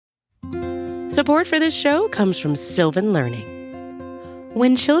Support for this show comes from Sylvan Learning.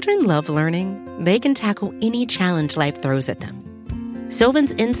 When children love learning, they can tackle any challenge life throws at them.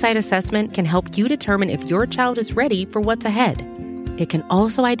 Sylvan's Insight Assessment can help you determine if your child is ready for what's ahead. It can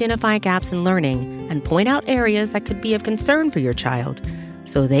also identify gaps in learning and point out areas that could be of concern for your child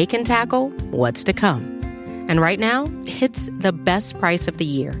so they can tackle what's to come. And right now, it's the best price of the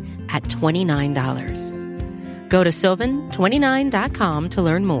year at $29. Go to sylvan29.com to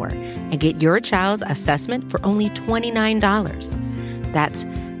learn more and get your child's assessment for only $29. That's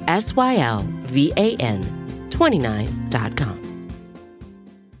SYLVAN29.com.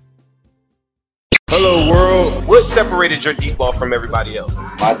 Hello, world. What separated your deep ball from everybody else?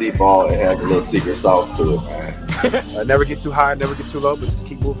 My deep ball, it has a little secret sauce to it, man. Never get too high, never get too low, but just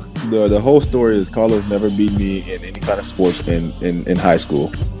keep moving. The whole story is Carlos never beat me in any kind of sports in high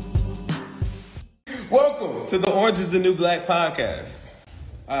school. Welcome to the Orange is the New Black podcast.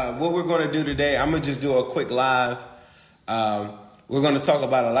 What we're going to do today, I'm going to just do a quick live. We're going to talk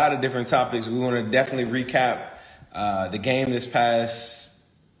about a lot of different topics. We want to definitely recap the game this past,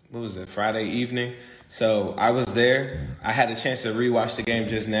 Friday evening. So I was there. I had a chance to rewatch the game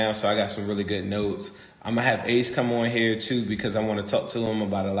just now, so I got some really good notes. I'm going to have Ace come on here too because I want to talk to him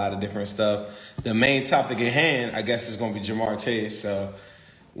about a lot of different stuff. The main topic at hand, I guess, is going to be Ja'Marr Chase. So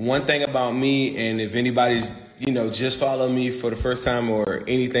one thing about me, and if anybody's, just follow me for the first time or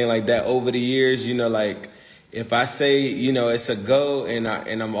anything like that over the years, if I say, it's a go and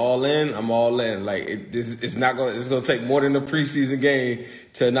I'm all in, I'm all in. It's going to take more than a preseason game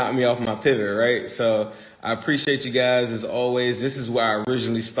to knock me off my pivot, right? So I appreciate you guys as always. This is where I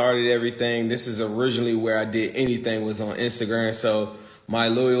originally started everything. This is originally where I did anything was on Instagram. So my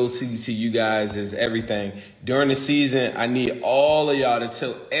loyalty to you guys is everything. During the season, I need all of y'all to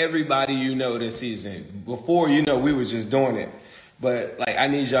tell everybody this season. Before, we were just doing it. But I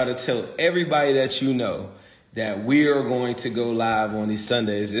need y'all to tell everybody that that we are going to go live on these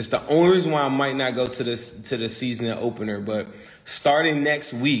Sundays. It's the only reason why I might not go to the season opener, but starting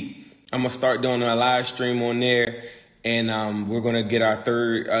next week, I'm gonna start doing a live stream on there, and we're gonna get our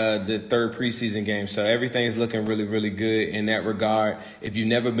third preseason game. So everything's looking really, really good in that regard. If you've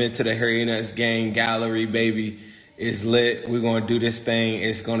never been to the Harry Nuts game gallery, baby, it's lit. We're gonna do this thing.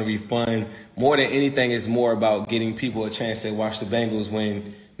 It's gonna be fun. More than anything, it's more about getting people a chance to watch the Bengals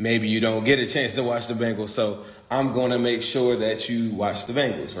when maybe you don't get a chance to watch the Bengals. So I'm going to make sure that you watch the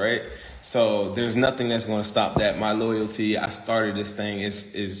Bengals, right? So there's nothing that's going to stop that. My loyalty, I started this thing,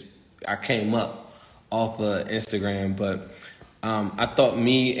 is I came up off of Instagram. But I thought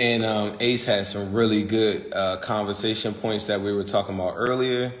me and Ace had some really good conversation points that we were talking about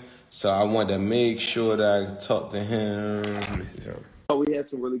earlier. So I wanted to make sure that I talked to him. Let me see something. We had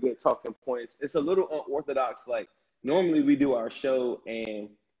some really good talking points. It's a little unorthodox. Normally we do our show and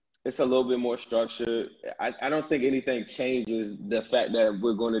it's a little bit more structured. I don't think anything changes the fact that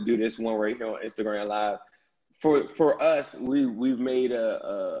we're going to do this one right here on Instagram Live. For us, we've made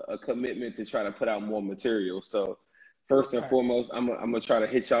a commitment to try to put out more material. So first and foremost, I'm gonna try to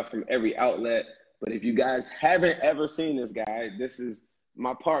hit y'all from every outlet. But if you guys haven't ever seen this guy, this is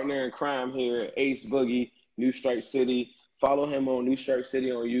my partner in crime here, Ace Boogie, New Stripe City. Follow him on New Stripe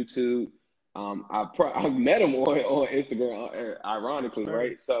City on YouTube. I met him on Instagram, ironically,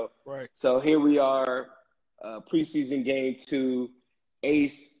 right? So here we are, preseason game 2.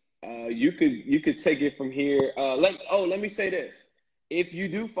 Ace, you could take it from here. Let me say this: if you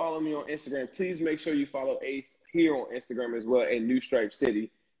do follow me on Instagram, please make sure you follow Ace here on Instagram as well at New Stripe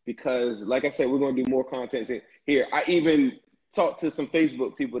City, because, like I said, we're gonna do more content here. I even talked to some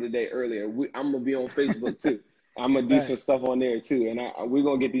Facebook people today earlier. I'm gonna be on Facebook too. I'm going to do some stuff on there, too, and we're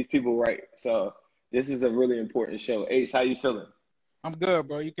going to get these people right. So this is a really important show. Ace, how you feeling? I'm good,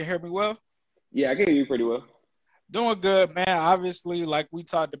 bro. You can hear me well? Yeah, I can hear you pretty well. Doing good, man. Obviously, like we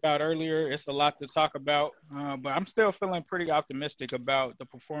talked about earlier, it's a lot to talk about, but I'm still feeling pretty optimistic about the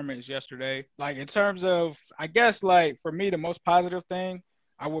performance yesterday. In terms of, I guess, for me, the most positive thing,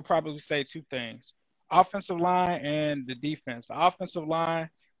 I would probably say 2 things. Offensive line and the defense. The offensive line,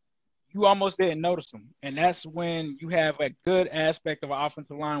 you almost didn't notice them. And that's when you have a good aspect of an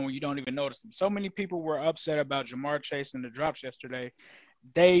offensive line when you don't even notice them. So many people were upset about Ja'Marr Chase and the drops yesterday.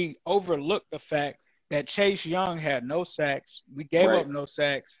 They overlooked the fact that Chase Young had no sacks. We gave up no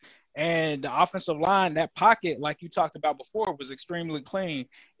sacks. And the offensive line, that pocket, like you talked about before, was extremely clean,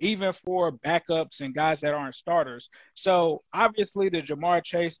 even for backups and guys that aren't starters. So obviously the Jamar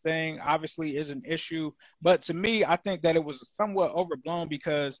Chase thing obviously is an issue. But to me, I think that it was somewhat overblown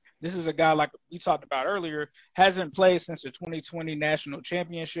because this is a guy, like we talked about earlier, hasn't played since the 2020 national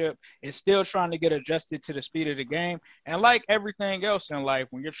championship, is still trying to get adjusted to the speed of the game. And like everything else in life,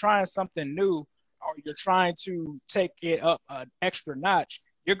 when you're trying something new or you're trying to take it up an extra notch,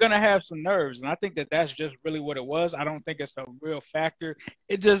 you're going to have some nerves. And I think that that's just really what it was. I don't think it's a real factor.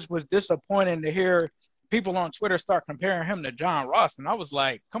 It just was disappointing to hear people on Twitter start comparing him to John Ross. And I was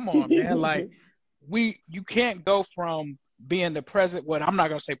like, come on, man. Like, you can't go from being the president. Well, I'm not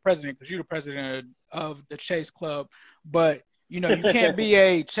going to say president because you're the president of the Chase Club. But, you can't be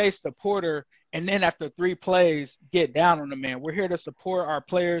a Chase supporter and then after 3 plays get down on the man. We're here to support our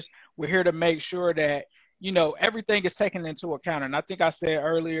players. We're here to make sure that everything is taken into account. And I think I said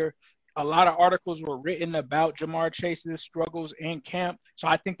earlier, a lot of articles were written about Jamar Chase's struggles in camp. So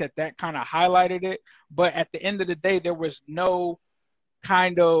I think that kind of highlighted it. But at the end of the day, there was no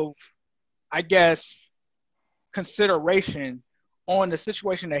kind of, I guess, consideration on the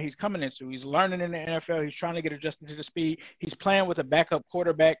situation that he's coming into. He's learning in the NFL. He's trying to get adjusted to the speed. He's playing with a backup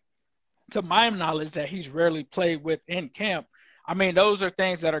quarterback, to my knowledge, that he's rarely played with in camp. I mean, those are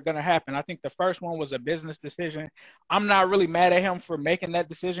things that are going to happen. I think the first one was a business decision. I'm not really mad at him for making that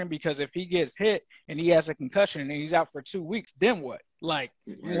decision because if he gets hit and he has a concussion and he's out for 2 weeks, then what? Like,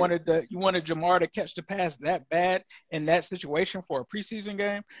 you wanted Jamar to catch the pass that bad in that situation for a preseason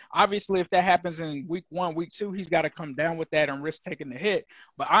game? Obviously, if that happens in week 1, week 2, he's got to come down with that and risk taking the hit.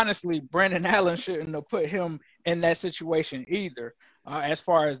 But honestly, Brandon Allen shouldn't have put him in that situation either. As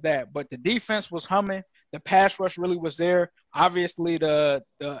far as that. But the defense was humming. The pass rush really was there. Obviously, the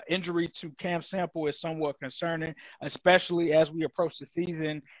injury to Cam Sample is somewhat concerning, especially as we approach the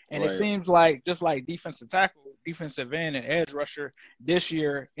season. And It seems like just like defensive tackle, defensive end, and edge rusher this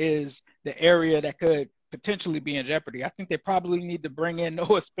year is the area that could potentially be in jeopardy. I think they probably need to bring in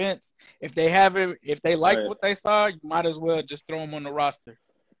Noah Spence. If they have it, if they like what they saw, you might as well just throw him on the roster.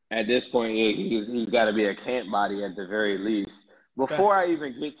 At this point, he's got to be a camp body at the very least. Before I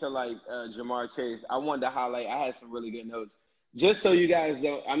even get to Jamar Chase, I wanted to highlight, I had some really good notes. Just so you guys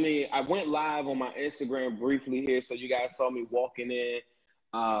know, I went live on my Instagram briefly here, so you guys saw me walking in,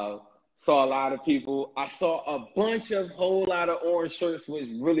 saw a lot of people. I saw a whole lot of orange shirts, which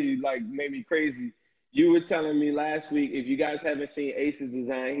really made me crazy. You were telling me last week, if you guys haven't seen Ace's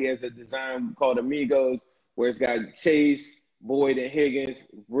design, he has a design called Amigos, where it's got Chase, Boyd, and Higgins,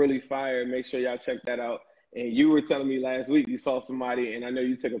 really fire. Make sure y'all check that out. And you were telling me last week you saw somebody, and I know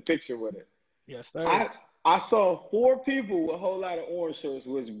you took a picture with it. Yes, sir. I saw 4 people with a whole lot of orange shirts,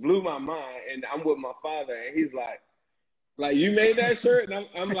 which blew my mind. And I'm with my father, and he's like, you made that shirt? And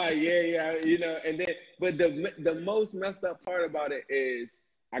I'm like, yeah. And then, but the most messed up part about it is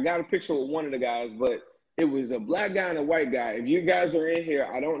I got a picture with one of the guys, but it was a black guy and a white guy. If you guys are in here,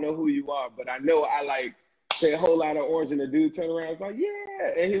 I don't know who you are, but I know I say a whole lot of orange, and the dude turned around and was like,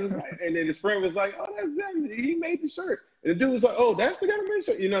 yeah. And he was like, and then his friend was like, oh, that's him. He made the shirt. And the dude was like, oh, that's the guy that made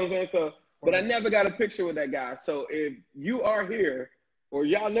the shirt. You know what I'm saying? So, but I never got a picture with that guy. So if you are here or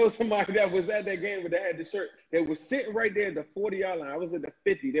y'all know somebody that was at that game where they had the shirt, they were sitting right there at the 40-yard line. I was at the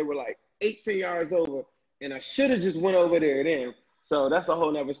 50. They were 18 yards over, and I should have just went over there then. So that's a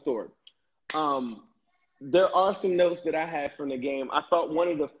whole nother story. There are some notes that I had from the game. I thought one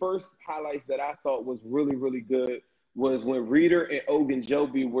of the first highlights that I thought was really, really good was when Reader and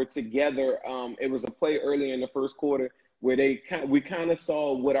Ogunjobi were together. It was a play early in the first quarter where we kind of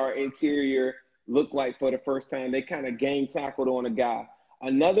saw what our interior looked like for the first time. They kind of gang tackled on a guy.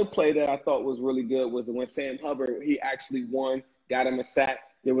 Another play that I thought was really good was when Sam Hubbard, he actually got him a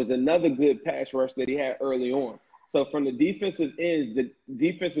sack. There was another good pass rush that he had early on. So from the defensive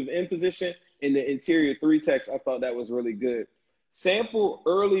end position, in the interior 3 techs, I thought that was really good. Sample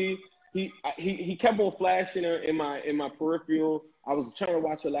early, he kept on flashing in my peripheral. I was trying to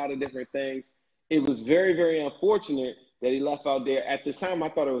watch a lot of different things. It was very, very unfortunate that he left out there. At the time, I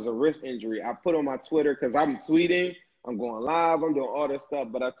thought it was a wrist injury. I put on my Twitter because I'm tweeting, I'm going live, I'm doing all this stuff.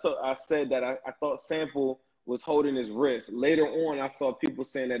 But I said that I thought Sample was holding his wrist. Later on, I saw people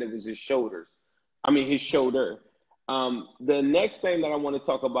saying that it was his shoulder. The next thing that I want to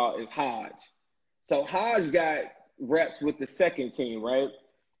talk about is Hodge. So Hodge got reps with the second team, right?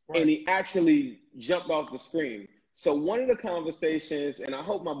 And he actually jumped off the screen. So one of the conversations, and I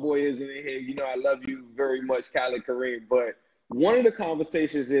hope my boy isn't in here, I love you very much, Khaled Kareem, but one of the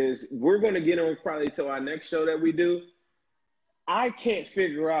conversations is we're going to get on probably to our next show that we do. I can't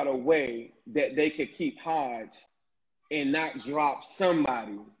figure out a way that they could keep Hodge and not drop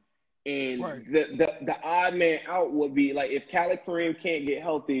somebody And Right. the odd man out would be like if Khaled Kareem can't get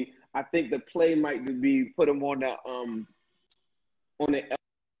healthy, I think the play might be put him on the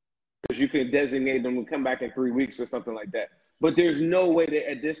because you can designate them to come back in 3 weeks or something like that. But there's no way that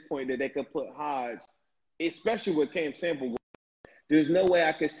at this point that they could put Hodge, especially with Cam Sample. There's no way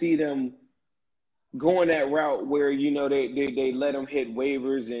I could see them going that route where they let him hit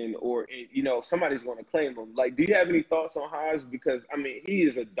waivers or somebody's going to claim him. Like, do you have any thoughts on Hodge? Because I mean, he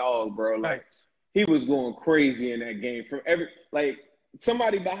is a dog, bro. Like, Right. he was going crazy in that game. From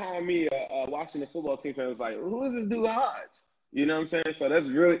somebody behind me, watching the football team fan was like, "Who is this dude Hodge?" You know what I'm saying? So that's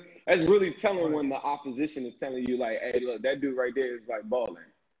really telling when the opposition is telling you like, "Hey, look, that dude right there is like balling."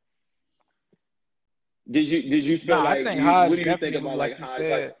 Did you feel No, like? I think Hodge What do you think definitely, about like you Hodge?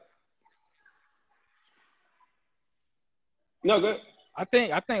 said. No, good. I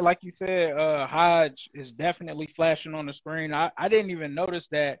think like you said, Hodge is definitely flashing on the screen. I didn't even notice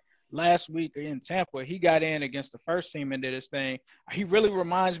that last week in Tampa. He got in against the first team and did his thing. He really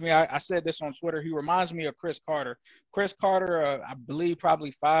reminds me, I said this on Twitter, he reminds me of Chris Carter. Chris Carter, I believe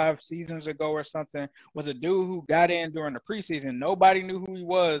probably 5 seasons ago or something, was a dude who got in during the preseason. Nobody knew who he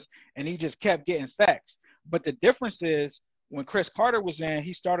was, and he just kept getting sacks. But the difference is, when Chris Carter was in,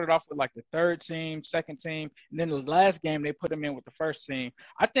 he started off with like the third team, second team, and then the last game they put him in with the first team.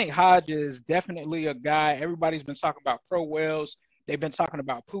 I think Hodge is definitely a guy. Everybody's been talking about Pro Wells. They've been talking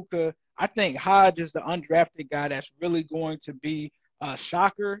about Puka. I think Hodge is the undrafted guy that's really going to be a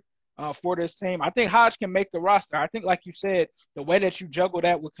shocker for this team. I think Hodge can make the roster. I think, like you said, the way that you juggle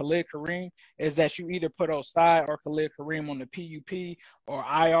that with Khalid Kareem is that you either put Osai or Khalid Kareem on the PUP or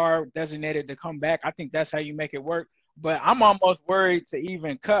IR designated to come back. I think that's how you make it work. But I'm almost worried to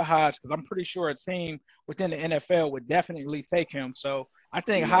even cut Hodge because I'm pretty sure a team within the NFL would definitely take him. So I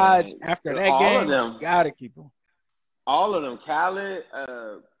think Hodge, after that all game, of them, got to keep him. all of them, Khaled,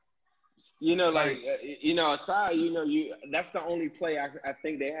 aside, that's the only play I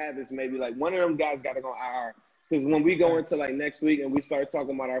think they have is maybe like one of them guys got to go IR. Because when we go into like next week and we start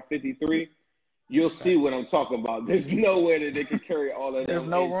talking about our 53, you'll see what I'm talking about. There's no way that they could carry all of them. There's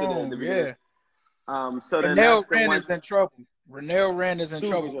no room, yeah. So then Renell Wren is in trouble. Renell Wren is in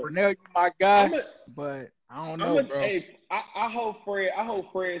trouble. Renell, you my guy, but I don't know, bro. Hey, I hope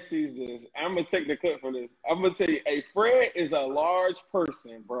Fred sees this. I'm gonna take the clip for this. I'm gonna tell you, hey, Fred is a large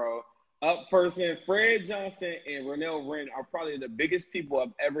person, bro. Up person. Fred Johnson and Renell Wren are probably the biggest people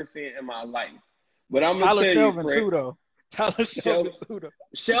I've ever seen in my life. But I'm gonna tell you, Fred, too, though. Tyler Shelvin too, though.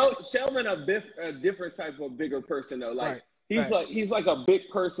 Shelvin a different type of bigger person though. Like he's like a big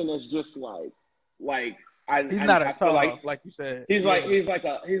person that's just he's not as tall, like you said. He's like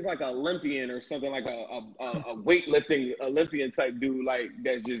an Olympian or something, like a weightlifting Olympian type dude, like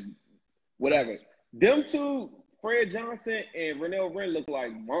that's just whatever. Them two, Fred Johnson and Renell Wren, look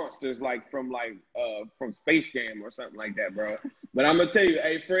like monsters, like from Space Jam or something like that, bro. But I'm gonna tell you,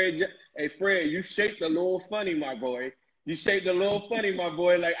 hey Fred, you shaped a little funny, my boy. You shaped a little funny, my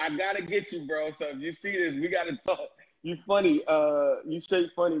boy. Like I gotta get you, bro. So if you see this, we gotta talk. You funny. You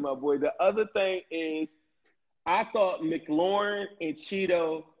shaped funny, my boy. The other thing is, I thought McLaurin and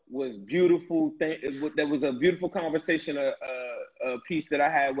Cheeto was beautiful. There was a beautiful conversation, a piece that I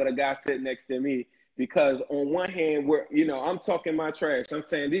had with a guy sitting next to me. Because on one hand, I'm talking my trash. I'm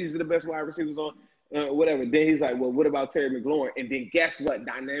saying these are the best wide receivers on whatever. Then he's like, well, what about Terry McLaurin? And then guess what?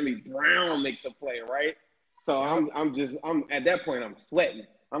 Dynamic Brown makes a play, right? So I'm at that point, I'm sweating.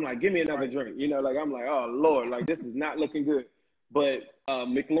 I'm like, give me another drink. I'm like, oh, Lord, like this is not looking good. But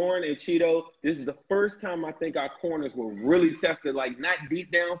McLaurin and Cheeto, this is the first time I think our corners were really tested, like not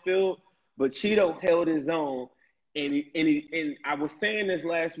deep downfield, but Cheeto held his own. And I was saying this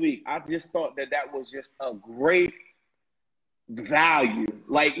last week. I just thought that was just a great value.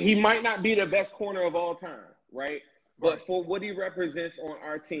 Like, he might not be the best corner of all time, right? But for what he represents on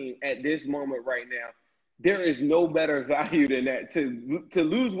our team at this moment right now, there is no better value than that. To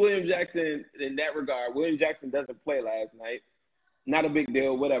lose William Jackson in that regard, William Jackson doesn't play last night. Not a big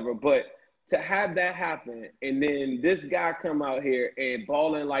deal, whatever. But to have that happen and then this guy come out here and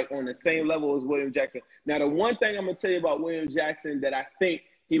balling like on the same level as William Jackson. Now, the one thing I'm going to tell you about William Jackson that I think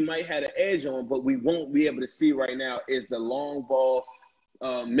he might have an edge on, but we won't be able to see right now is the long ball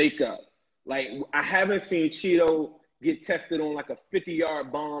makeup. Like, I haven't seen Cheeto get tested on like a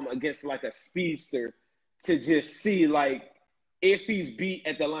 50-yard bomb against like a speedster to just see, like, if he's beat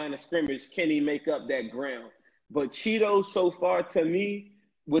at the line of scrimmage, can he make up that ground? But Cheeto so far, to me,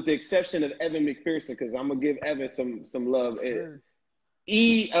 with the exception of Evan McPherson, because I'm gonna give Evan some love. Sure.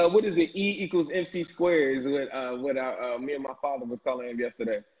 What is it? E equals MC squared is what me and my father was calling him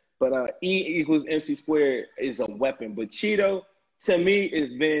yesterday. But E equals MC squared is a weapon. But Cheeto, to me, has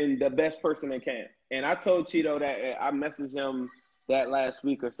been the best person in camp. And I told Cheeto that I messaged him that last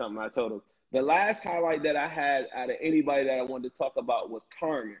week or something. I told him the last highlight that I had out of anybody that I wanted to talk about was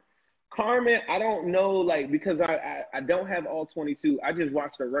Carmen. Carmen, I don't know, like, because I don't have all 22. I just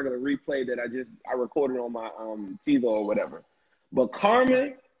watched a regular replay that I recorded on my TiVo or whatever. But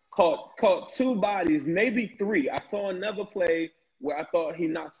Carmen caught two bodies, maybe three. I saw another play where I thought he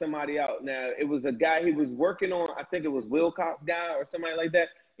knocked somebody out. Now, it was a guy he was working on. I think it was Wilcox guy or somebody like that.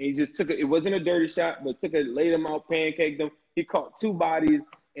 And he just took it. It wasn't a dirty shot, but laid him out, pancaked him. He caught two bodies,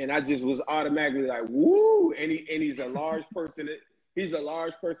 and I just was automatically like, woo! And he's a large person. He's a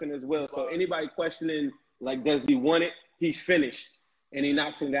large person as well. So anybody questioning, like, does he want it? He's finished, and he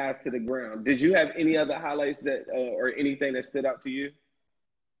knocked some guys to the ground. Did you have any other highlights that or anything that stood out to you?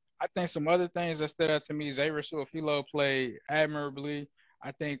 I think some other things that stood out to me, Xavier Su'a-Filo played admirably,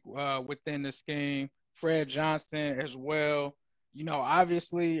 I think, within the scheme. Fred Johnson as well. You know,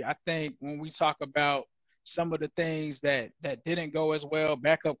 obviously, I think when we talk about some of the things that didn't go as well,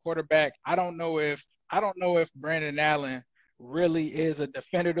 backup quarterback, I don't know if Brandon Allen really is a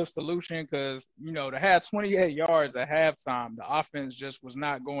definitive solution because, you know, to have 28 yards at halftime, the offense just was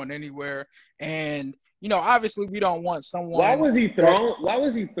not going anywhere. And, you know, obviously we don't want someone. Why was he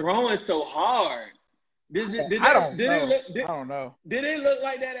throwing so hard? I don't know. Did it look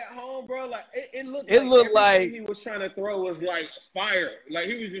like that at home, bro? Like it looked like he was trying to throw was like fire. Like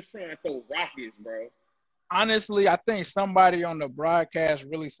he was just trying to throw rockets, bro. Honestly, I think somebody on the broadcast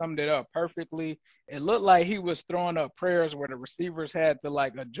really summed it up perfectly. It looked like he was throwing up prayers where the receivers had to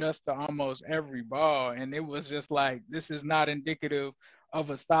like adjust to almost every ball. And it was just like, this is not indicative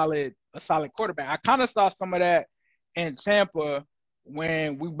of a solid quarterback. I kind of saw some of that in Tampa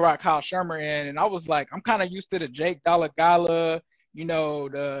when we brought Kyle Shermer in. And I was like, I'm kind of used to the Jake Dolegala, you know,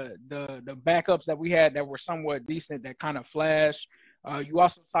 the backups that we had that were somewhat decent that kind of flashed. You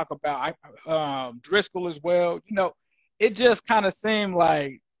also talk about Driscoll as well. You know, it just kind of seemed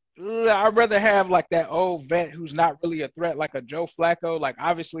like I'd rather have like that old vet who's not really a threat, like a Joe Flacco. Like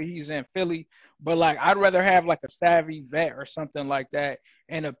obviously he's in Philly, but like I'd rather have like a savvy vet or something like that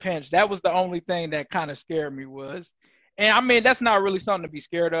in a pinch. That was the only thing that kind of scared me was, and I mean that's not really something to be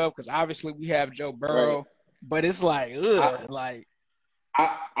scared of because obviously we have Joe Burrow, right. But it's like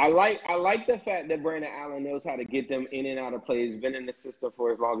I like the fact that Brandon Allen knows how to get them in and out of plays. Been in the system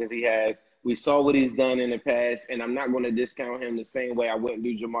for as long as he has. We saw what he's done in the past, and I'm not going to discount him the same way I wouldn't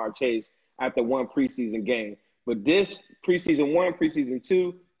do Jamar Chase after one preseason game. But this preseason 1, preseason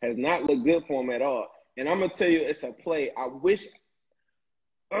 2 has not looked good for him at all. And I'm going to tell you, it's a play. I wish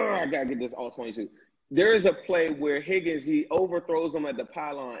I got to get this all 22. There is a play where Higgins, he overthrows him at the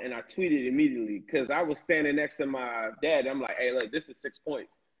pylon, and I tweeted immediately because I was standing next to my dad. I'm like, hey, look, this is 6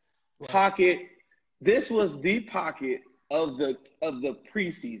 points. Wow. Pocket. This was the pocket of the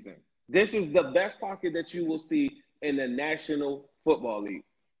preseason. This is the best pocket that you will see in the National Football League,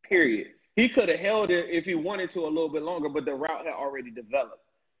 period. He could have held it if he wanted to a little bit longer, but the route had already developed.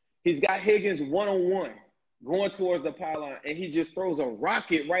 He's got Higgins one-on-one going towards the pylon, and he just throws a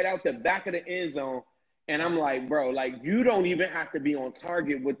rocket right out the back of the end zone. And I'm like, bro, like, you don't even have to be on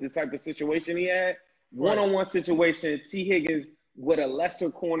target with this type of situation he had. One-on-one situation, T. Higgins with a lesser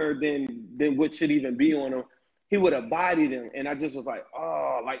corner than what should even be on him, he would have bodied him. And I just was like,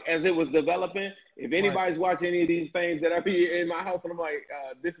 oh, like, as it was developing, if anybody's watching any of these things that I be in my house and I'm like,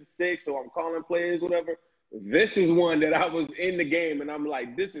 this is 6, so I'm calling plays, whatever, this is one that I was in the game, and I'm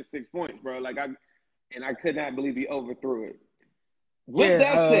like, this is 6 points, bro. Like, I could not believe he overthrew it. With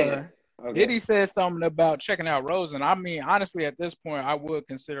that said, okay. Diddy said something about checking out Rosen. I mean, honestly, at this point, I would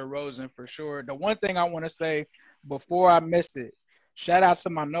consider Rosen for sure. The one thing I want to say before I miss it, shout out to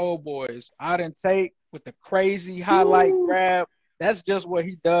my Knoll boys. Auden Tate with the crazy highlight grab. That's just what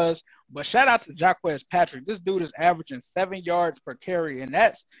he does. But shout out to Jaquez Patrick. This dude is averaging 7 yards per carry, and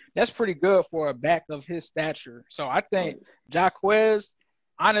that's pretty good for a back of his stature. So I think Jaquez,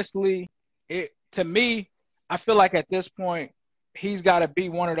 honestly, to me, I feel like at this point, he's got to be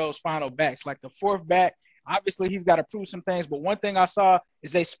one of those final backs, like the fourth back. Obviously, he's got to prove some things. But one thing I saw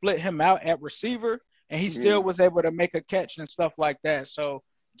is they split him out at receiver, and he still was able to make a catch and stuff like that. So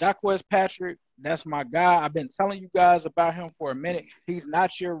Jaquez Patrick, that's my guy. I've been telling you guys about him for a minute. He's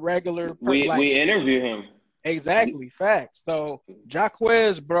not your regular. We interview him. Exactly, facts. So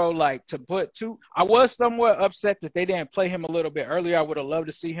Jaquez, bro, like to put two. I was somewhat upset that they didn't play him a little bit earlier. I would have loved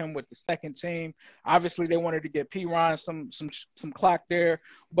to see him with the second team. Obviously, they wanted to get P. Ron some clock there.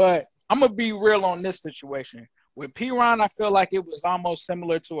 But I'm gonna be real on this situation. With Piron, I feel like it was almost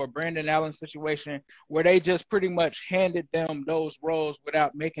similar to a Brandon Allen situation where they just pretty much handed them those roles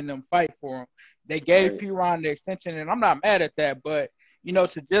without making them fight for them. They gave Piron the extension, and I'm not mad at that, but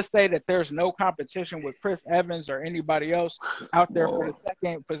to just say that there's no competition with Chris Evans or anybody else out there for the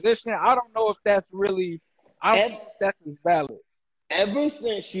second position, I don't know if that's really – I don't know if that's as valid. Ever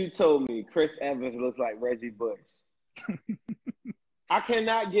since you told me Chris Evans looks like Reggie Bush, I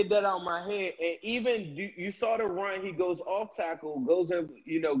cannot get that out of my head. And even you saw the run, he goes off tackle, goes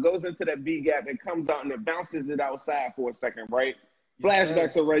into that B gap and comes out and then bounces it outside for a second, right?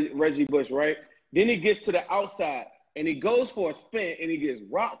 Flashbacks of Reggie Bush, right? Then he gets to the outside and he goes for a spin and he gets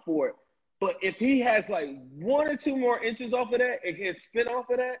rocked for it. But if he has like 1 or 2 more inches off of that and can spin off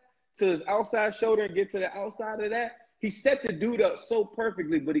of that to his outside shoulder and get to the outside of that, he set the dude up so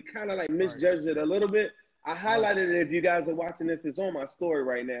perfectly, but he kind of like misjudged it a little bit. I highlighted it. If you guys are watching this, it's on my story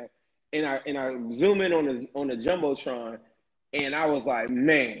right now. And I zoom in on the Jumbotron, and I was like,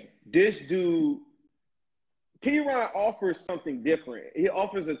 man, this dude, Piron offers something different. He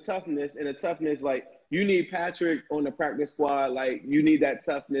offers a toughness like you need Patrick on the practice squad. Like you need that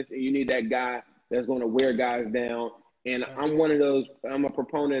toughness and you need that guy that's going to wear guys down. And I'm one of those, I'm a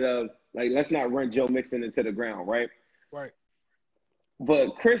proponent of like, let's not run Joe Mixon into the ground, right? Right.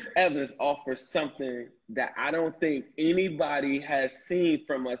 But Chris Evans offers something that I don't think anybody has seen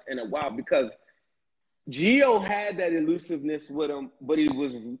from us in a while because Gio had that elusiveness with him, but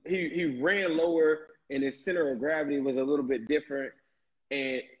he ran lower and his center of gravity was a little bit different.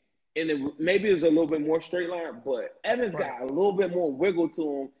 And maybe it was a little bit more straight line, but Evans got a little bit more wiggle to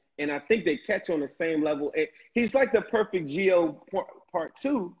him. And I think they catch on the same level. He's like the perfect Gio part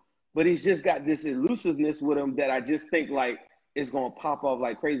 2, but he's just got this elusiveness with him that I just think like, is going to pop off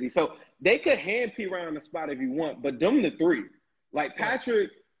like crazy. So they could hand Piron the spot if you want, but them the 3. Like Patrick,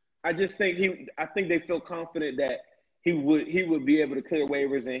 I think they feel confident that he would be able to clear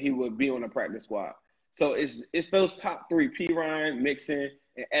waivers and he would be on the practice squad. So it's those top 3, Piron, Mixon,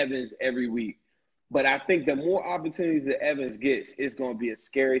 and Evans every week. But I think the more opportunities that Evans gets, it's going to be a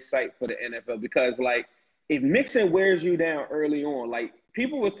scary sight for the NFL because like if Mixon wears you down early on, like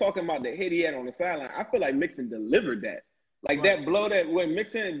people was talking about the hit he had on the sideline, I feel like Mixon delivered that. Like that blow that when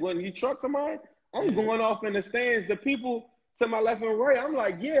you truck somebody, I'm going off in the stands. The people to my left and right, I'm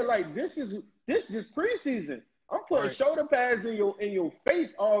like, yeah, like this is preseason. I'm putting shoulder pads in your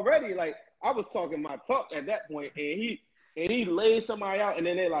face already. Like I was talking my talk at that point, and he laid somebody out, and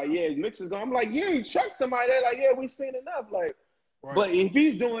then they're like, yeah, Mixon's gone. I'm like, yeah, he trucked somebody. They're like, yeah, we've seen enough. Like, but if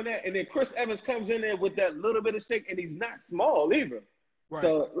he's doing that, and then Chris Evans comes in there with that little bit of shake, and he's not small either. Right.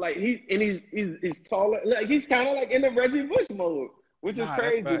 So like he's taller, like he's kind of like in the Reggie Bush mode, which is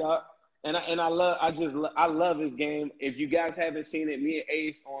crazy, dog. And I love his game. If you guys haven't seen it, me and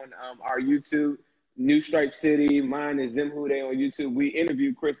Ace on our YouTube, New Stripe City, mine is Zimhude on YouTube. We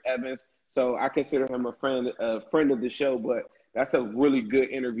interviewed Chris Evans, so I consider him a friend of the show. But that's a really good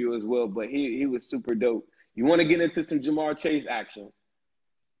interview as well. But he was super dope. You want to get into some Ja'Marr Chase action?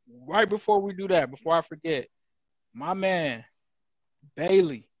 Right before we do that, before I forget, my man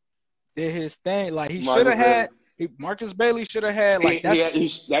Bailey did his thing. Like he should have had. Marcus Bailey should have had. Like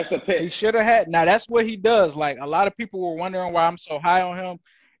that's the pick. He should have had. Now that's what he does. Like a lot of people were wondering why I'm so high on him.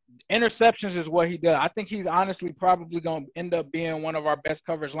 Interceptions is what he does. I think he's honestly probably going to end up being one of our best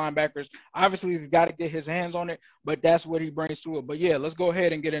coverage linebackers. Obviously, he's got to get his hands on it, but that's what he brings to it. But yeah, let's go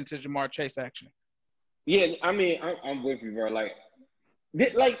ahead and get into Ja'Marr Chase action. Yeah, I mean, I'm with you, bro. Like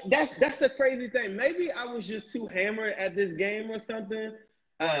that's the crazy thing. Maybe I was just too hammered at this game or something.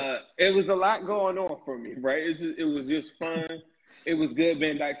 It was a lot going on for me, right? It was just fun. It was good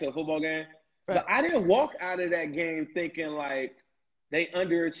being back to a football game. But I didn't walk out of that game thinking like they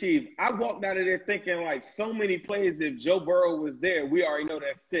underachieved. I walked out of there thinking like so many plays, if Joe Burrow was there, we already know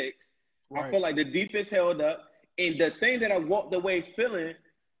that's 6. Right. I feel like the defense held up. And the thing that I walked away feeling,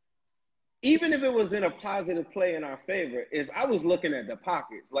 even if it was in a positive play in our favor, is I was looking at the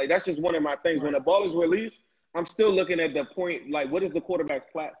pockets. Like that's just one of my things. Right. When the ball is released, I'm still looking at the point, like what is the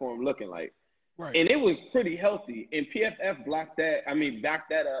quarterback's platform looking like? Right. And it was pretty healthy. And PFF backed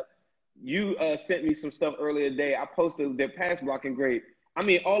that up. You sent me some stuff earlier today. I posted their pass blocking grade. I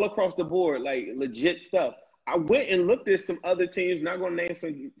mean, all across the board, like legit stuff. I went and looked at some other teams, not going to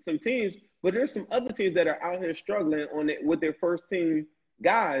name some teams, but there's some other teams that are out here struggling on it with their first team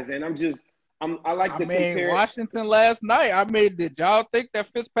guys. And I like to compare. Washington last night, did y'all think that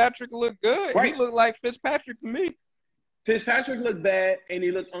Fitzpatrick looked good? Right. He looked like Fitzpatrick to me. Fitzpatrick looked bad, and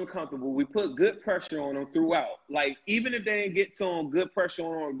he looked uncomfortable. We put good pressure on him throughout. Like, even if they didn't get to him, good pressure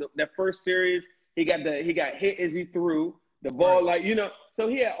on him. That first series, he got hit as he threw the ball. Right. So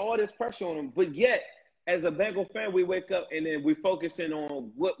he had all this pressure on him. But yet, as a Bengal fan, we wake up and then we focusing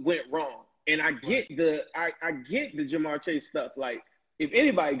on what went wrong. And I get I get the Ja'Marr Chase stuff. Like, if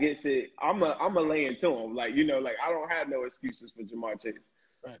anybody gets it, I'm a lay into him. Like, like I don't have no excuses for Ja'Marr Chase.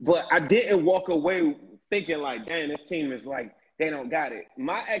 Right. But I didn't walk away thinking like, dang, this team is like, they don't got it.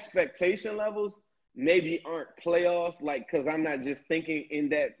 My expectation levels maybe aren't playoffs, like, because I'm not just thinking in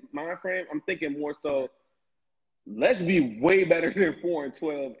that mind frame. I'm thinking more so, let's be way better than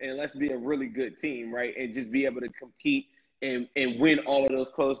 4-12, and let's be a really good team, right? And just be able to compete and win all of those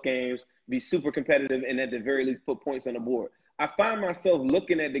close games, be super competitive, and at the very least put points on the board. I find myself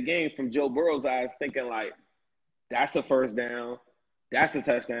looking at the game from Joe Burrow's eyes thinking like, that's a first down, that's a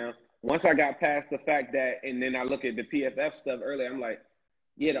touchdown. Once I got past the fact that, and then I look at the PFF stuff earlier, I'm like,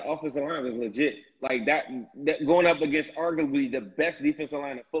 yeah, the offensive line was legit. Like that going up against arguably the best defensive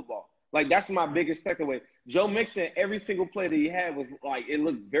line in football. Like, that's my biggest takeaway. Joe Mixon, every single play that he had was like, it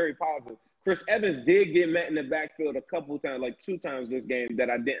looked very positive. Chris Evans did get met in the backfield a couple of times, like 2 times this game that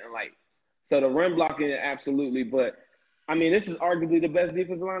I didn't like. So the run blocking, absolutely. But, I mean, this is arguably the best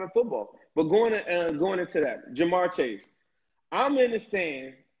defensive line in football. But going into that, Ja'Marr Chase, I'm in the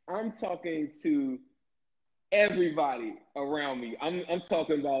stands. I'm talking to everybody around me. I'm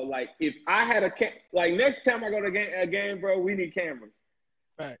talking about, like, if I had next time I go to a game, bro, we need cameras.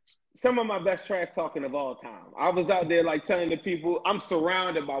 Facts. Some of my best trash talking of all time. I was out there like telling the people, I'm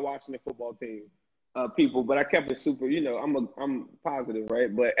surrounded by watching the football team people, but I kept it super, I'm positive,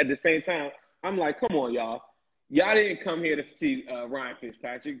 right? But at the same time, I'm like, come on, y'all. Y'all didn't come here to see Ryan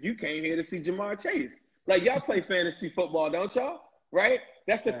Fitzpatrick. You came here to see Ja'Marr Chase. Like, y'all play fantasy football, don't y'all? Right?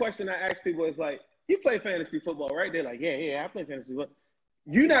 That's the question I ask people. Is like, you play fantasy football, right? They're like, yeah, I play fantasy football.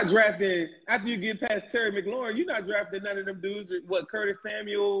 You're not drafting, after you get past Terry McLaurin, you're not drafting none of them dudes. What, Curtis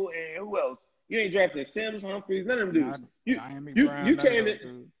Samuel and who else? You ain't drafting Sims, Humphreys, none of them dudes. You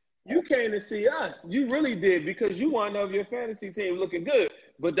came to see us. You really did, because you want to know if your fantasy team looking good.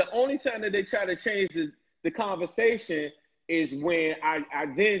 But the only time that they try to change the conversation is when I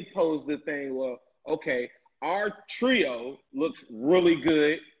then pose the thing, well, okay, our trio looks really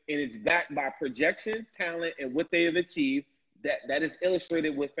good, and it's backed by projection, talent, and what they have achieved. That is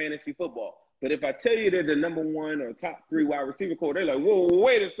illustrated with fantasy football. But if I tell you they're the number 1 or top 3 wide receiver core, they're like, whoa,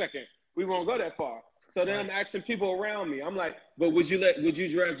 wait a second. We won't go that far. So then I'm asking people around me. I'm like, but would you draft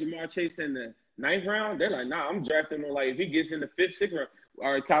Ja'Marr Chase in the 9th round? They're like, nah, I'm drafting him like if he gets in the 5th, 6th round.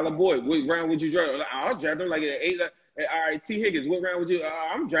 All right, Tyler Boyd, what round would you draft? I'll draft him like at 8. All right, T. Higgins, what round would you?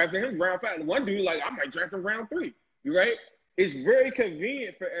 I'm drafting him round 5. One dude, like, I might draft him round 3. You right? It's very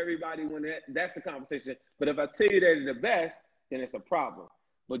convenient for everybody when that's the conversation. But if I tell you that they're the best, then it's a problem.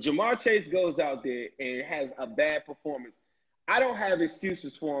 But Ja'Marr Chase goes out there and has a bad performance. I don't have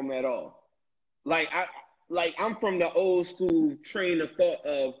excuses for him at all. I'm from the old school train of thought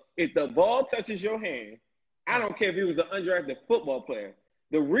of, if the ball touches your hand, I don't care if he was an undrafted football player.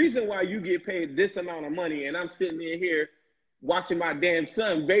 The reason why you get paid this amount of money, and I'm sitting in here watching my damn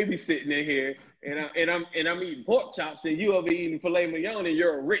son babysitting in here, and I'm eating pork chops, and you over eating filet mignon, and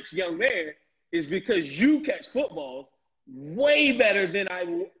you're a rich young man, is because you catch footballs way better than I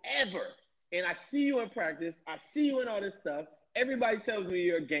will ever. And I see you in practice. I see you in all this stuff. Everybody tells me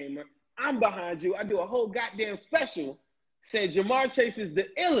you're a gamer. I'm behind you. I do a whole goddamn special saying Ja'Marr Chase is the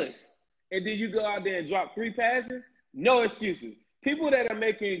illest. And then you go out there and drop 3 passes? No excuses. People that are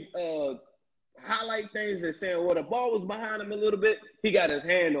making highlight things and saying, well, the ball was behind him a little bit, he got his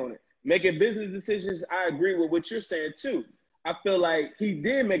hand on it. Making business decisions, I agree with what you're saying too. I feel like he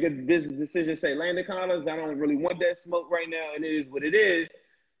did make a business decision, say, Landon Collins, I don't really want that smoke right now, and it is what it is.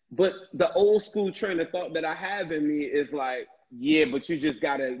 But the old school train of thought that I have in me is like, yeah, but you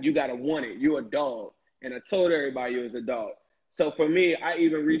gotta want it. You're a dog. And I told everybody you was a dog. So for me, I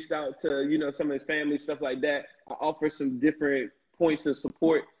even reached out to, some of his family, stuff like that. I offered some different points of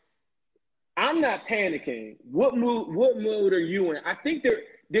support. I'm not panicking. What mood are you in? I think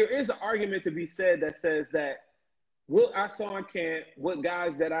there is an argument to be said that says that what I saw in camp, what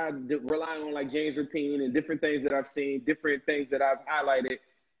guys that I rely on, like James Rapine and different things that I've seen, different things that I've highlighted,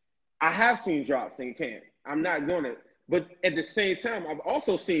 I have seen drops in camp. I'm not going to. But at the same time, I've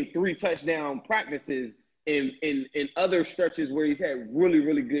also seen 3 touchdown practices in other stretches where he's had really,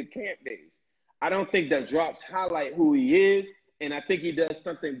 really good camp days. I don't think that drops highlight who he is, and I think he does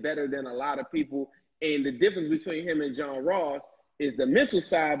something better than a lot of people. And the difference between him and John Ross is the mental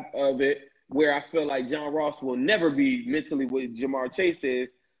side of it, where I feel like John Ross will never be mentally what Ja'Marr Chase is.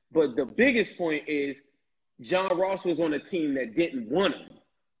 But the biggest point is John Ross was on a team that didn't want him.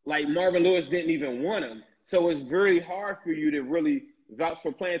 Like Marvin Lewis didn't even want him. So it's very hard for you to really vouch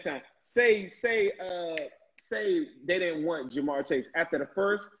for playing time. Say they didn't want Ja'Marr Chase. After the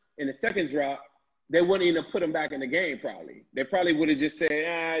first and the second drop, they wouldn't even put him back in the game probably. They probably would have just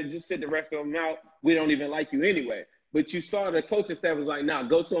said, just sit the rest of them out. We don't even like you anyway. But you saw the coaching staff was like, nah,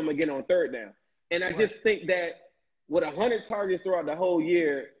 go to him again on third down. And I just think that with 100 targets throughout the whole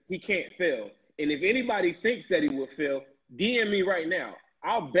year, he can't fail. And if anybody thinks that he will fail, DM me right now.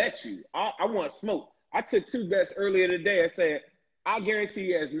 I'll bet you. I want smoke. I took 2 bets earlier today. I said, I'll guarantee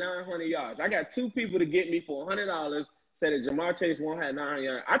he has 900 yards. I got 2 people to get me for $100, said that Ja'Marr Chase won't have 900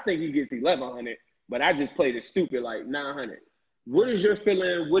 yards. I think he gets 1,100, but I just played it stupid like 900. What is your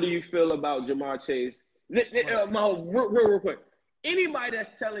feeling? What do you feel about Ja'Marr Chase? Real quick. Anybody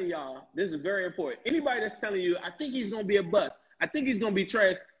that's telling y'all, this is very important, anybody that's telling you, I think he's going to be a bust, I think he's going to be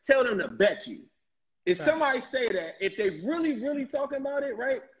trash, tell them to bet you. If somebody say that, if they really, really talking about it,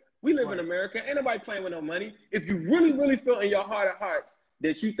 right, we live in America, ain't nobody playing with no money. If you really, really feel in your heart of hearts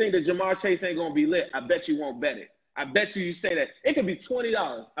that you think that Ja'Marr Chase ain't going to be lit, I bet you won't bet it. I bet you say that. It could be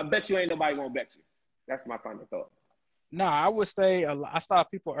 $20. I bet you ain't nobody going to bet you. That's my final thought. No, I would say I saw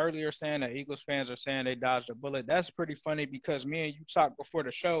people earlier saying that Eagles fans are saying they dodged a bullet. That's pretty funny because me and you talked before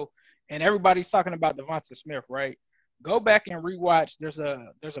the show, and everybody's talking about Devonta Smith, right? Go back and rewatch. There's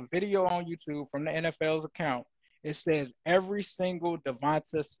a video on YouTube from the NFL's account. It says every single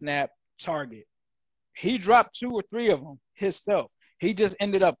Devonta snap target. He dropped 2 or 3 of them himself. He just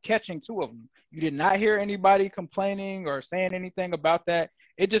ended up catching 2 of them. You did not hear anybody complaining or saying anything about that.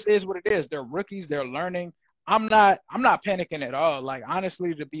 It just is what it is. They're rookies. They're learning. I'm not panicking at all. Like,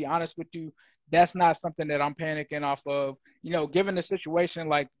 honestly, to be honest with you, that's not something that I'm panicking off of. You know, given the situation,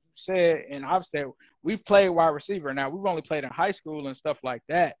 like you said, and I've said, we've played wide receiver. Now, we've only played in high school and stuff like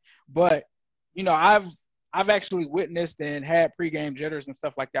that. But, you know, I've actually witnessed and had pregame jitters and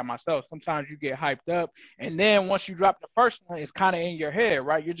stuff like that myself. Sometimes you get hyped up, and then once you drop the first one, it's kind of in your head,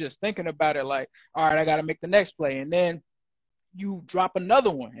 right? You're just thinking about it like, all right, I got to make the next play. And then you drop another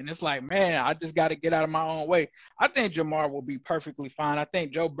one, and it's like, man, I just got to get out of my own way. I think Ja'Marr will be perfectly fine. I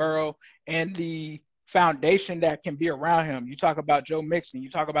think Joe Burrow and the foundation that can be around him. You talk about Joe Mixon, you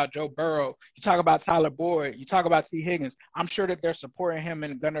talk about Joe Burrow, you talk about Tyler Boyd, you talk about T. Higgins. I'm sure that they're supporting him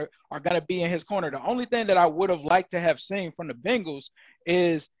and are gonna be in his corner. The only thing that I would have liked to have seen from the Bengals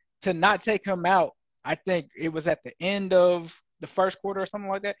is to not take him out. I think it was at the end of the first quarter or something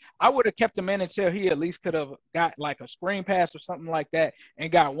like that. I would have kept him in until he at least could have got like a screen pass or something like that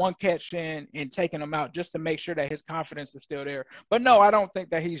and got 1 catch in and taken him out just to make sure that his confidence is still there. But no, I don't think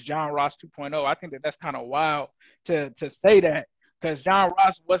that he's John Ross 2.0. I think that that's kind of wild to say that, because John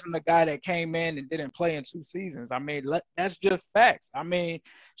Ross wasn't the guy that came in and didn't play in 2 seasons. I mean, that's just facts. I mean,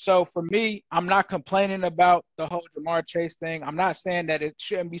 so for me, I'm not complaining about the whole Ja'Marr Chase thing. I'm not saying that it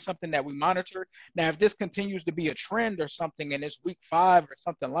shouldn't be something that we monitor. Now, if this continues to be a trend or something and it's week 5 or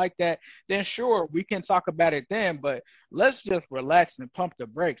something like that, then sure, we can talk about it then. But let's just relax and pump the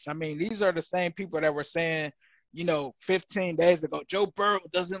brakes. I mean, these are the same people that were saying, you know, 15 days ago, Joe Burrow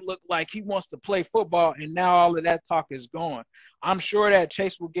doesn't look like he wants to play football, and now all of that talk is gone. I'm sure that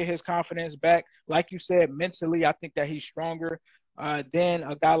Chase will get his confidence back. Like you said, mentally, I think that he's stronger than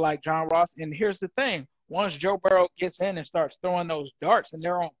a guy like John Ross. And here's the thing. Once Joe Burrow gets in and starts throwing those darts and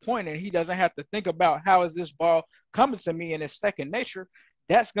they're on point and he doesn't have to think about how is this ball coming to me in his second nature,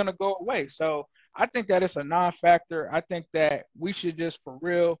 that's going to go away. So I think that it's a non-factor. I think that we should just for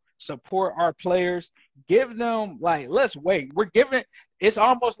real support our players, give them, like, let's wait. It's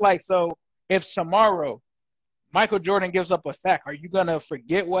almost like, so if tomorrow Michael Jordan gives up a sack, are you going to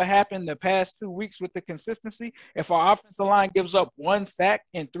forget what happened the past 2 weeks with the consistency? If our offensive line gives up 1 sack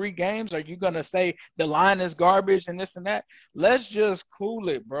in 3 games, are you going to say the line is garbage and this and that? Let's just cool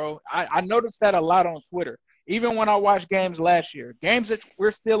it, bro. I noticed that a lot on Twitter. Even when I watched games last year, games that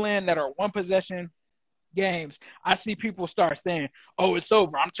we're still in that are 1 possession games, I see people start saying, oh, it's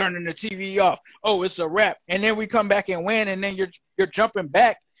over, I'm turning the TV off, oh, it's a wrap. And then we come back and win, and then you're jumping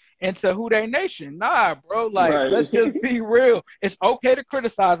back into Who Dey Nation. Nah, bro, like, right. Let's just be real. It's okay to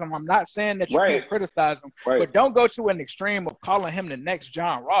criticize him. I'm not saying that you can't criticize him, but don't go to an extreme of calling him the next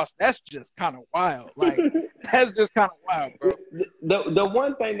John Ross. That's just kind of wild. Like, that's just kind of wild, bro. The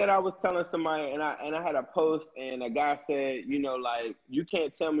one thing that I was telling somebody, and I had a post, and a guy said, you know, like, you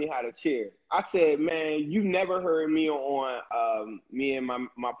can't tell me how to cheer. I said, man, you never heard me on me and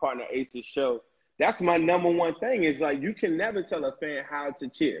my partner Ace's show. That's my number one thing, is like, you can never tell a fan how to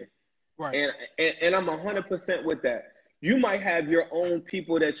cheer. Right. And I'm 100% with that. You might have your own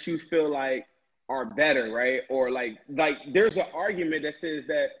people that you feel like are better, right? Or like there's an argument that says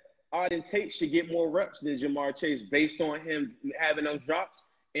that Auden Tate should get more reps than Ja'Marr Chase based on him having those drops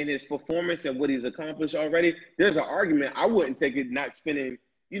in his performance and what he's accomplished already. There's an argument. I wouldn't take it not spending,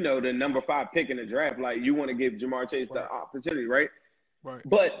 you know, the number 5 pick in the draft. Like, you want to give Ja'Marr Chase the opportunity, right? Right.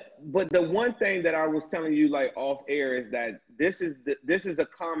 But the one thing that I was telling you like off air is that this is the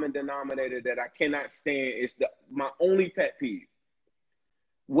common denominator that I cannot stand. It's my only pet peeve.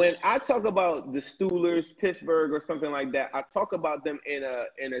 When I talk about the Steelers, Pittsburgh, or something like that, I talk about them in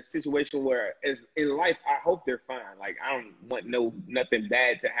a situation where, as in life, I hope they're fine. Like, I don't want nothing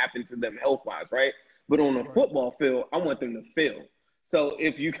bad to happen to them health wise, right? But on a football field, I want them to fail. So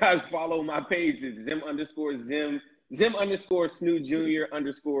if you guys follow my page, it's Zim underscore Snoot Jr.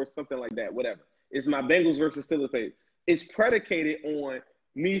 underscore something like that, whatever. It's my Bengals versus Steelers page. It's predicated on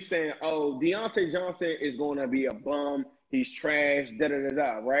me saying, oh, Deontay Johnson is going to be a bum. He's trash,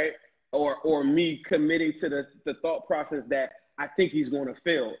 da-da-da-da, right? Or me committing to the thought process that I think he's going to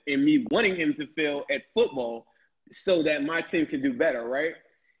fail and me wanting him to fail at football so that my team can do better, right?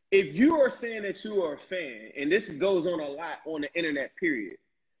 If you are saying that you are a fan, and this goes on a lot on the internet, period,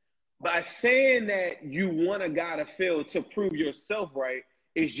 by saying that you want a guy to fail to prove yourself right,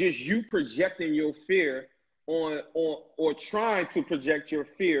 it's just you projecting your fear or trying to project your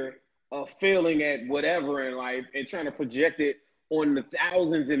fear of failing at whatever in life and trying to project it on the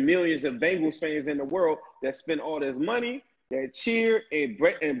thousands and millions of Bengals fans in the world that spend all this money, that cheer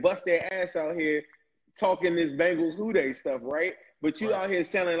and bust their ass out here talking this Bengals Houday stuff, right? But you out here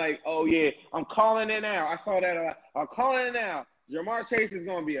selling like, oh yeah, I'm calling it now. I saw that a lot. I'm calling it now. Jamar Chase is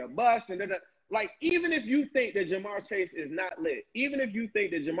going to be a bust. And like, even if you think that Jamar Chase is not lit, even if you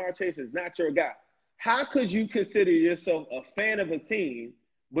think that Jamar Chase is not your guy, how could you consider yourself a fan of a team,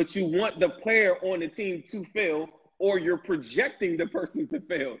 but you want the player on the team to fail, or you're projecting the person to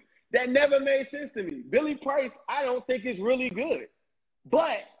fail? That never made sense to me. Billy Price, I don't think is really good.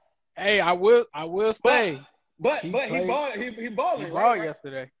 But hey, I will say, but he balling. He balled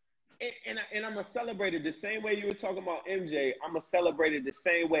yesterday. And I'm going to celebrate it the same way you were talking about MJ. I'm going to celebrate it the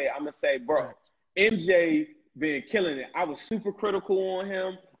same way. I'm going to say, bro, MJ been killing it. I was super critical on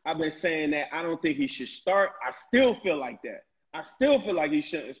him. I've been saying that I don't think he should start. I still feel like that. I still feel like he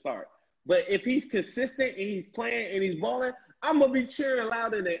shouldn't start. But if he's consistent and he's playing and he's balling, I'm going to be cheering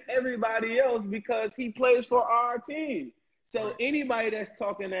louder than everybody else because he plays for our team. So anybody that's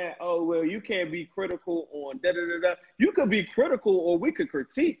talking that, oh, well, you can't be critical on da-da-da-da, you could be critical or we could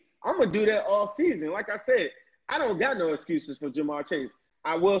critique. I'm going to do that all season. Like I said, I don't got no excuses for Jamar Chase.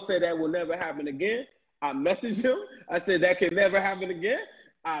 I will say that will never happen again. I messaged him. I said that can never happen again.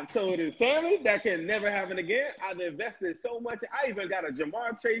 I told his family that can never happen again. I've invested so much. I even got a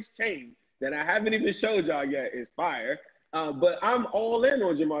Jamar Chase chain that I haven't even showed y'all yet. It's fire. But I'm all in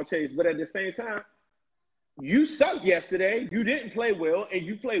on Jamar Chase. But at the same time, you sucked yesterday. You didn't play well, and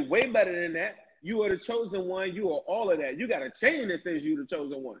you played way better than that. You are the chosen one. You are all of that. You got a chain that says you're the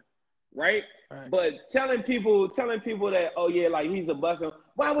chosen one. Right? But telling people that, oh yeah, like he's a bust.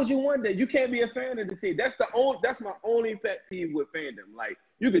 Why would you want that? You can't be a fan of the team. That's my only pet peeve with fandom. Like,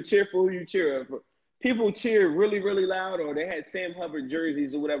 you could cheer for who you cheer for. People cheer really, really loud, or they had Sam Hubbard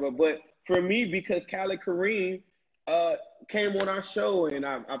jerseys or whatever. But for me, because Khalid Kareem came on our show and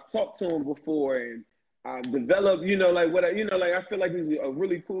I've talked to him before and I've developed, I feel like he's a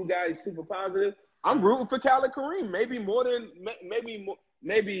really cool guy. He's super positive. I'm rooting for Khalid Kareem.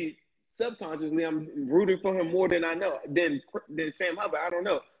 Maybe subconsciously, I'm rooting for him more than I know than Sam Hubbard. I don't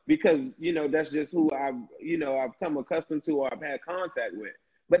know, because that's just who I've come accustomed to or I've had contact with.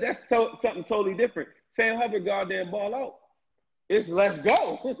 But that's something totally different. Sam Hubbard goddamn ball out. It's let's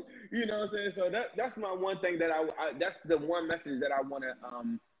go. You know what I'm saying? So that's my one thing that that's the one message that I want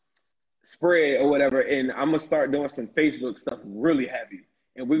to spread or whatever. And I'm gonna start doing some Facebook stuff really heavy,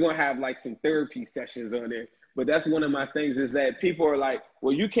 and we're gonna have like some therapy sessions on there. But that's one of my things is that people are like,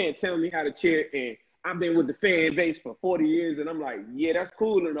 well, you can't tell me how to cheer. And I've been with the fan base for 40 years. And I'm like, yeah, that's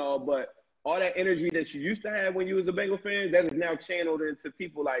cool and all. But all that energy that you used to have when you was a Bengal fan, that is now channeled into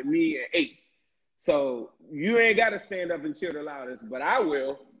people like me and Ace. So you ain't got to stand up and cheer the loudest, but I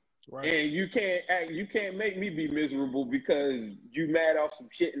will. Right. And you can't make me be miserable because you mad off some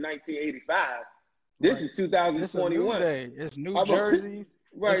shit in 1985. This is 2021. It's new jerseys.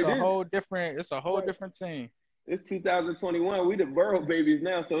 Right. It's a whole different team. It's 2021. We the Burrow babies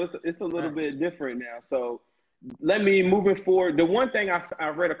now, so it's a little bit different now. So moving forward. The one thing I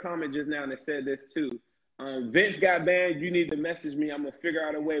read a comment just now that said this too. Vince got banned. You need to message me. I'm gonna figure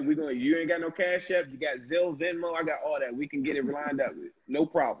out a way. You ain't got no Cash App. You got Zelle, Venmo. I got all that. We can get it lined up. No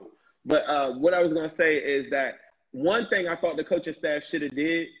problem. But what I was gonna say is that one thing I thought the coaching staff should have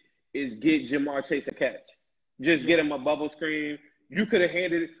did is get Jamar Chase a catch. Just get him a bubble screen. You could have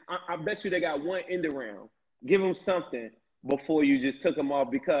handed it. I bet you they got one end around. Give him something before you just took him off,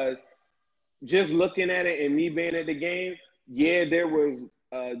 because just looking at it and me being at the game, yeah, there was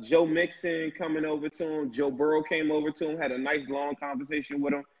Joe Mixon coming over to him. Joe Burrow came over to him, had a nice long conversation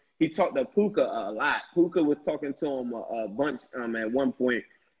with him. He talked to Puka a lot. Puka was talking to him a bunch at one point,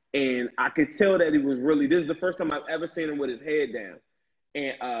 and I could tell that he was really – this is the first time I've ever seen him with his head down.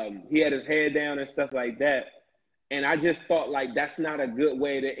 And he had his head down and stuff like that. And I just thought, like, that's not a good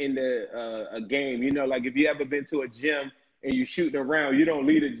way to end a game. You know, like if you ever been to a gym and you shooting around, you don't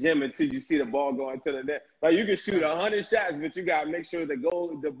leave the gym until you see the ball going to the net. Like you can shoot 100 shots, but you got to make sure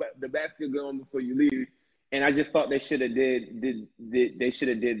the basket going before you leave. And I just thought they should have did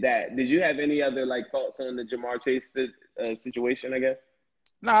that. Did you have any other like thoughts on the Ja'Marr Chase situation, I guess?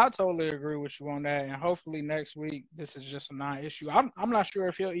 No, I totally agree with you on that. And hopefully next week, this is just a non-issue. I'm not sure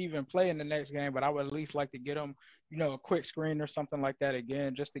if he'll even play in the next game, but I would at least like to get him, you know, a quick screen or something like that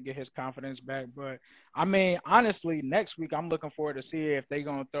again, just to get his confidence back. But, I mean, honestly, next week I'm looking forward to see if they're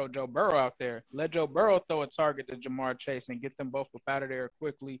going to throw Joe Burrow out there. Let Joe Burrow throw a target to Ja'Marr Chase and get them both up out of there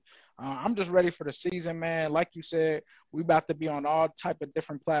quickly. I'm just ready for the season, man. Like you said, we about to be on all type of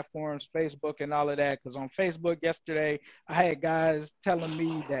different platforms, Facebook and all of that, because on Facebook yesterday, I had guys telling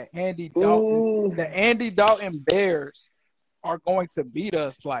me that Andy Dalton Bears are going to beat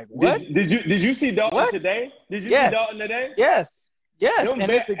us. Like, what? Did you see Dalton today? Did you see Dalton today? Yes. And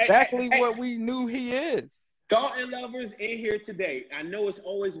it's exactly what we knew he is. Dalton lovers in here today. I know it's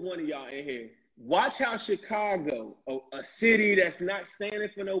always one of y'all in here. Watch how Chicago, a city that's not standing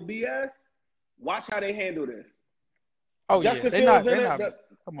for no BS, watch how they handle this. Oh, Justin yeah. Fields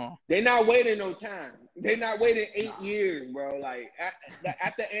Come on. They're not waiting no time. They're not waiting 8 years, bro. Like,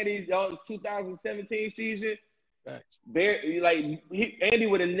 after Andy Dalton's 2017 season, Andy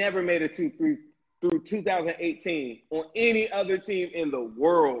would have never made it through 2018 on any other team in the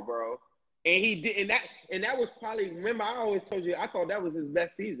world, bro. And he did, and that was probably, remember, I always told you, I thought that was his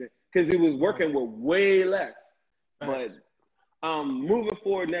best season because he was working with way less. But moving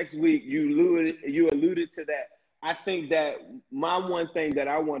forward next week, you alluded to that. I think that my one thing that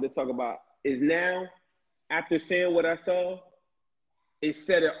I wanted to talk about is now, after seeing what I saw, it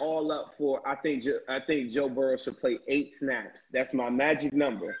set it all up for, I think Joe Burrow should play 8 snaps. That's my magic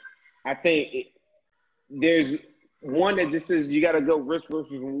number. I think there's one that just says you got to go risk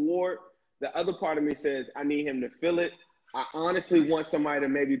versus reward. The other part of me says I need him to feel it. I honestly want somebody to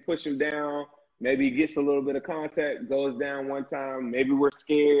maybe push him down. Maybe he gets a little bit of contact, goes down one time. Maybe we're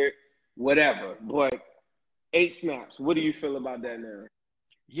scared, whatever. But 8 snaps. What do you feel about that now?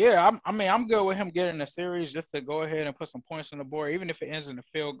 Yeah, I'm good with him getting a series just to go ahead and put some points on the board. Even if it ends in a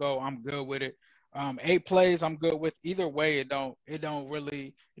field goal, I'm good with it. 8 plays, I'm good with. Either way, it don't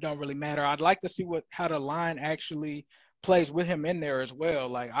really matter. I'd like to see how the line actually plays with him in there as well.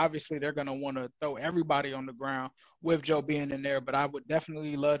 Like, obviously, they're going to want to throw everybody on the ground with Joe being in there, but I would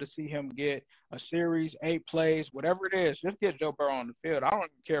definitely love to see him get a series, 8 plays, whatever it is. Just get Joe Burrow on the field. I don't even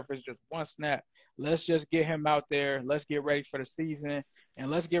care if it's just 1 snap. Let's just get him out there. Let's get ready for the season, and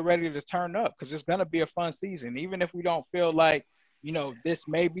let's get ready to turn up because it's going to be a fun season. Even if we don't feel like, you know, this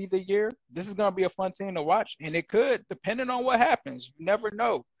may be the year, this is going to be a fun team to watch, and it could, depending on what happens. You never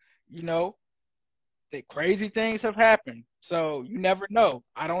know. You know, the crazy things have happened, so you never know.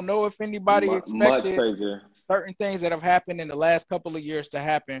 I don't know if anybody expected certain things that have happened in the last couple of years to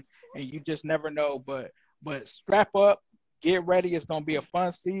happen, and you just never know. But strap up. Get ready. It's going to be a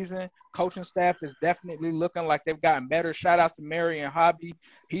fun season. Coaching staff is definitely looking like they've gotten better. Shout out to Marion Hobby.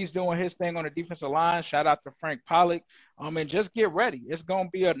 He's doing his thing on the defensive line. Shout out to Frank Pollock. And just get ready. It's going to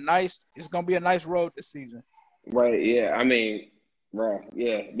be a nice road this season. Right. Yeah. I mean, bro.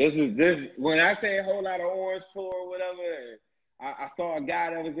 Yeah. This when I say a whole lot of orange tour or whatever, I saw a guy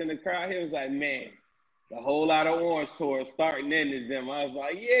that was in the crowd. He was like, man, a whole lot of orange tours starting in the gym. I was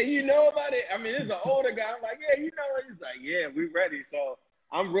like, yeah, you know about it. I mean, it's an older guy. I'm like, yeah, you know it. He's like, yeah, we ready. So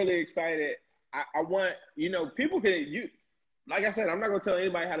I'm really excited. I want, you know, people like I said, I'm not going to tell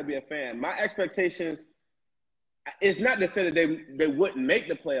anybody how to be a fan. My expectations, it's not to say that they wouldn't make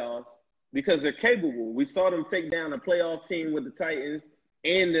the playoffs because they're capable. We saw them take down a playoff team with the Titans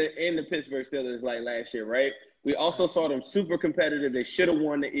and the Pittsburgh Steelers like last year, right? We also saw them super competitive. They should have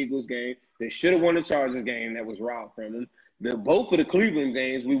won the Eagles game. They should have won the Chargers game that was robbed from them. Both of the Cleveland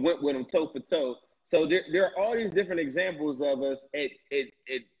games, we went with them toe for toe. So there are all these different examples of us at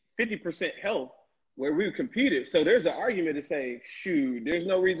 50% health where we competed. So there's an argument to say, shoot, there's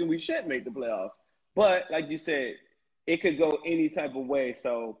no reason we shouldn't make the playoffs. But like you said, it could go any type of way.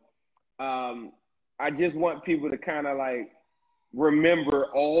 So I just want people to kind of like remember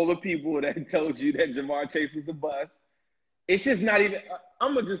all the people that told you that Ja'Marr Chase is a bust. It's just not even –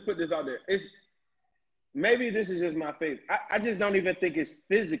 I'm going to just put this out there. Maybe this is just my faith. I just don't even think it's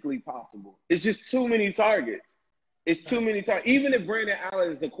physically possible. It's just too many targets. It's too many times. Even if Brandon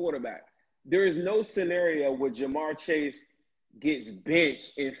Allen is the quarterback, there is no scenario where Jamar Chase gets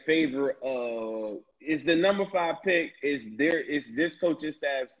benched in favor of is the number 5 pick, is this coaching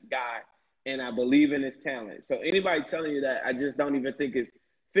staff's guy, and I believe in his talent. So anybody telling you that, I just don't even think it's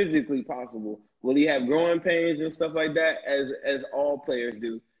physically possible. Will he have growing pains and stuff like that, as all players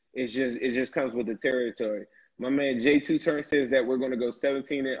do? It just comes with the territory. My man J2 Turn says that we're going to go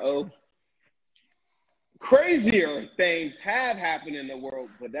 17-0. Crazier things have happened in the world,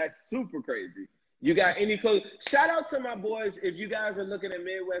 but that's super crazy. You got any close? Shout out to my boys. If you guys are looking at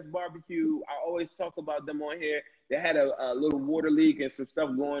Midwest Barbecue, I always talk about them on here. They had a little water leak and some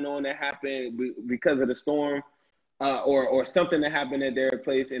stuff going on that happened because of the storm, or something that happened at their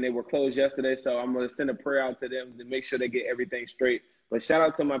place, and they were closed yesterday. So I'm going to send a prayer out to them to make sure they get everything straight. But shout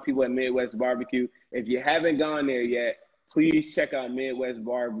out to my people at Midwest Barbecue. If you haven't gone there yet, please check out Midwest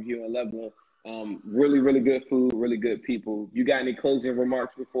Barbecue in Lebanon. Really, really good food, really good people. You got any closing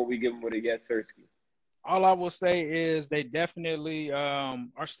remarks before we give them with a yes, Sirski? All I will say is they definitely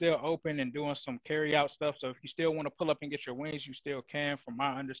are still open and doing some carry-out stuff. So if you still want to pull up and get your wings, you still can. From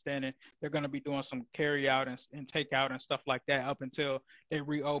my understanding, they're going to be doing some carry-out and take-out and stuff like that up until they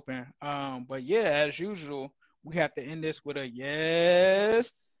reopen. But, yeah, as usual, we have to end this with a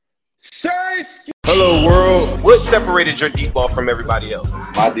yes. Sirski! Hello, world. What separated your deep ball from everybody else?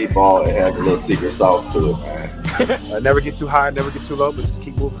 My deep ball, it has a little secret sauce to it, man. Never get too high, never get too low, but just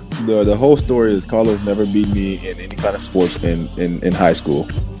keep moving. The whole story is Carlos never beat me in any kind of sports in high school.